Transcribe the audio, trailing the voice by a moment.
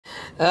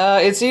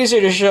It's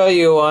easier to show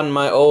you on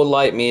my old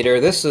light meter.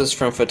 This is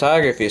from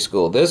photography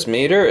school. This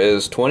meter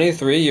is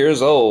 23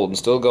 years old and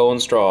still going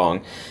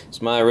strong.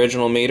 It's my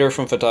original meter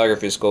from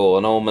photography school,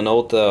 an old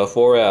Minolta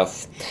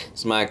 4F.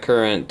 It's my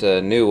current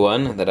new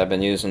one that I've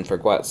been using for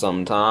quite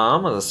some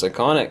time, the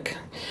Sekonic.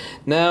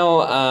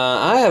 Now,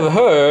 I have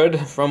heard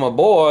from a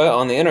boy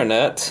on the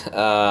internet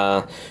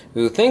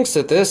who thinks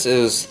that this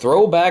is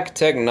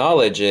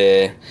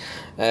Throwback-Technology.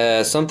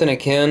 Something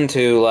akin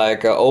to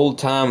like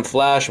old-time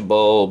flash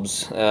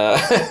bulbs,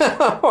 let's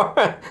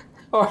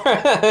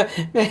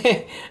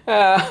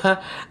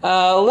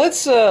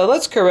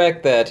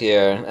correct that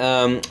here.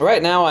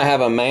 Right now I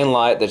have a main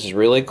light that's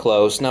really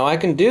close. Now I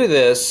can do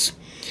this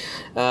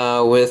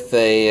with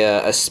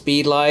a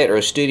speed light or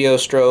a studio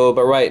strobe,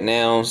 but right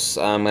now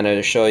I'm going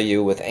to show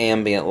you with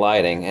ambient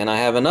lighting. And I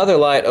have another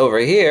light over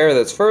here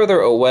that's further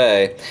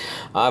away.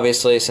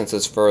 Obviously, since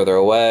it's further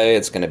away,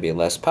 it's going to be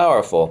less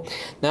powerful.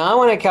 Now I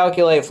want to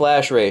calculate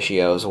flash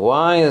ratios.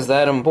 Why is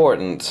that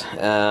important?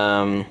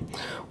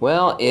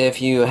 Well,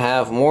 if you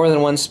have more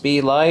than one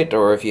speed light,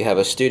 or if you have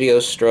a studio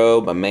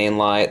strobe, a main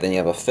light, then you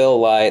have a fill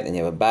light, then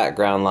you have a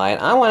background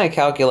light, I want to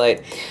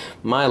calculate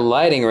my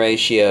lighting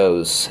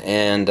ratios.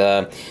 And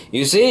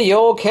you see,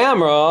 your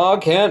camera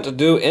can't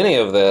do any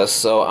of this,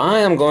 so I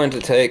am going to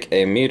take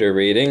a meter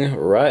reading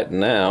right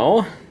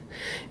now.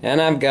 And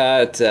I've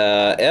got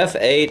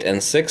f8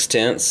 and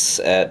 6/10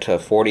 at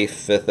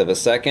 45th of a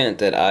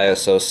second at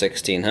ISO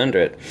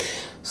 1600.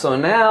 So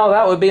now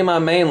that would be my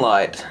main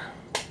light.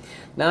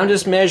 Now I'm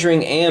just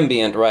measuring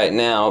ambient right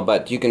now,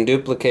 but you can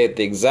duplicate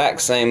the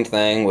exact same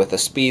thing with a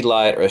speed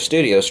light or a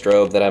studio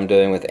strobe that I'm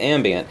doing with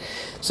ambient.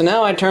 So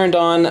now I turned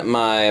on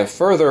my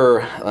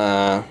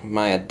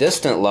my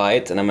distant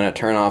light, and I'm going to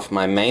turn off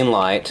my main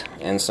light.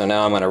 And so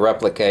now I'm going to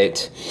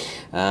replicate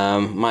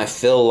my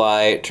fill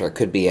light, or it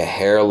could be a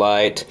hair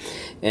light,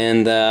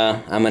 and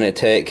I'm going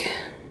to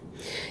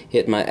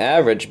hit my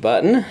average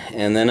button,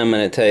 and then I'm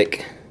going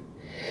to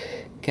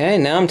okay,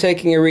 now I'm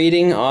taking a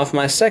reading off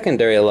my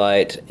secondary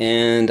light,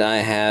 and I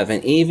have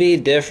an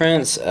EV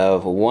difference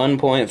of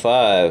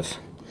 1.5.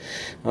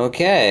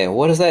 Okay,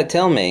 what does that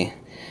tell me?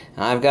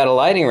 I've got a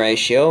lighting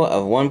ratio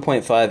of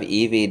 1.5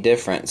 EV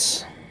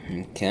difference.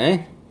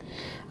 Okay,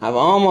 I've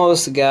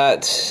almost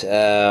got 2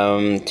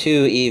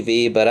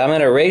 EV, but I'm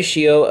at a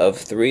ratio of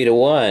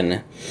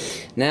 3:1.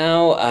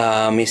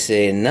 Now, let me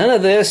see, none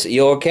of this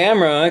your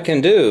camera can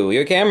do.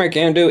 Your camera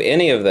can't do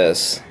any of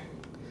this.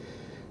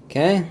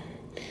 Okay?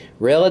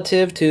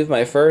 Relative to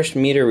my first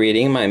meter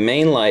reading, my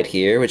main light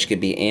here, which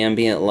could be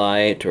ambient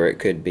light, or it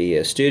could be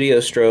a studio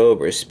strobe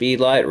or a speed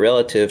light,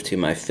 relative to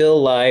my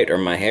fill light or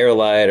my hair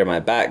light or my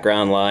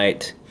background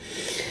light,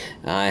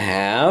 I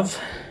have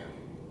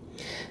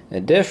a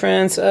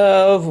difference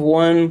of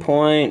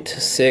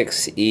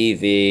 1.6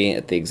 EV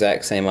at the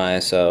exact same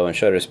ISO and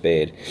shutter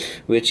speed,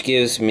 which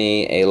gives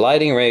me a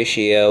lighting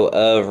ratio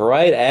of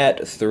right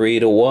at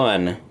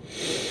 3:1.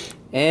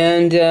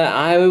 And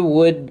I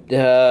would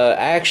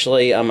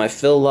actually, on my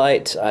fill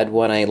light, I'd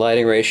want a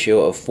lighting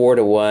ratio of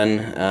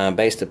 4:1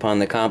 based upon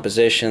the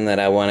composition that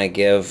I want to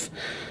give.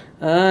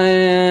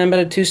 About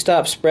a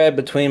 2-stop spread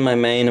between my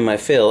main and my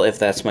fill, if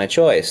that's my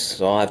choice.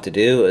 So all I have to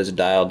do is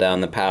dial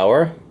down the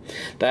power.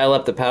 Dial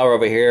up the power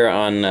over here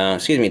on,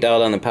 dial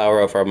down the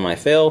power over my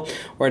fill,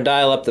 or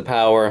dial up the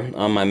power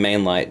on my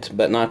main light,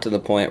 but not to the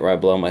point where I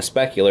blow my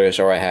speculars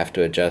or I have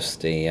to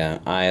adjust the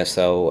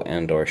ISO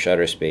and or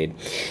shutter speed.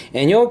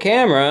 And your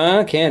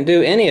camera can't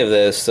do any of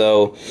this,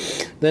 so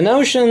the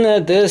notion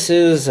that this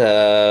is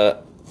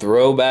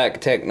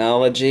throwback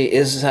technology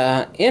is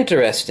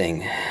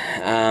interesting,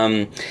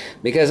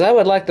 because I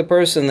would like the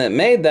person that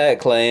made that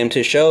claim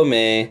to show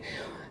me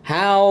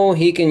how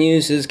he can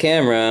use his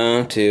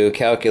camera to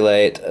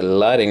calculate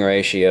lighting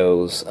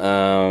ratios.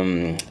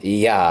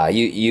 Yeah,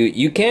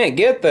 you can't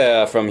get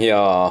there from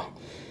here.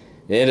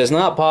 It is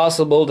not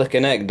possible to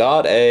connect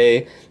dot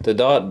A to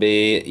dot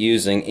B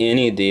using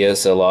any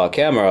DSLR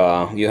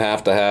camera. You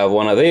have to have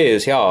one of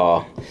these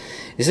here.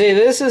 You see,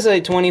 this is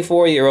a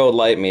 24-year-old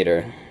light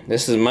meter.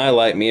 This is my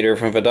light meter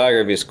from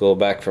photography school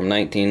back from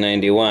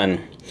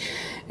 1991.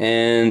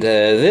 And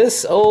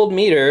this old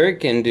meter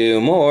can do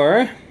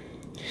more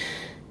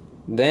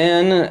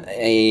than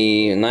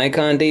a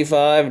Nikon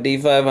D5,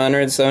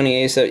 D500,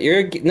 Sony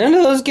A7. None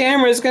of those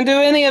cameras can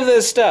do any of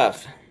this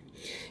stuff.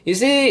 You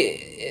see,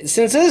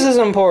 since this is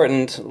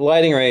important,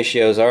 lighting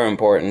ratios are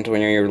important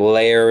when you're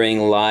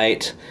layering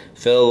light,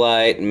 fill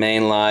light,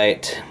 main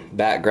light,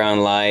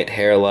 background light,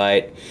 hair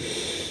light.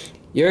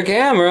 Your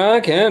camera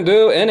can't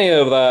do any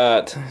of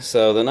that.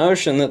 So the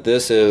notion that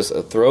this is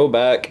a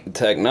throwback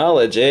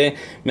technology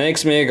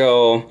makes me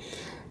go,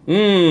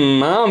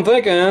 I'm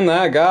thinking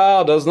that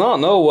guy does not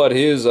know what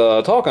he's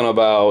talking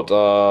about.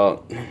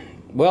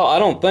 Well, I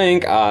don't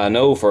think I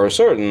know for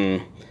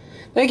certain.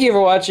 Thank you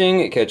for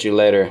watching. Catch you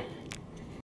later.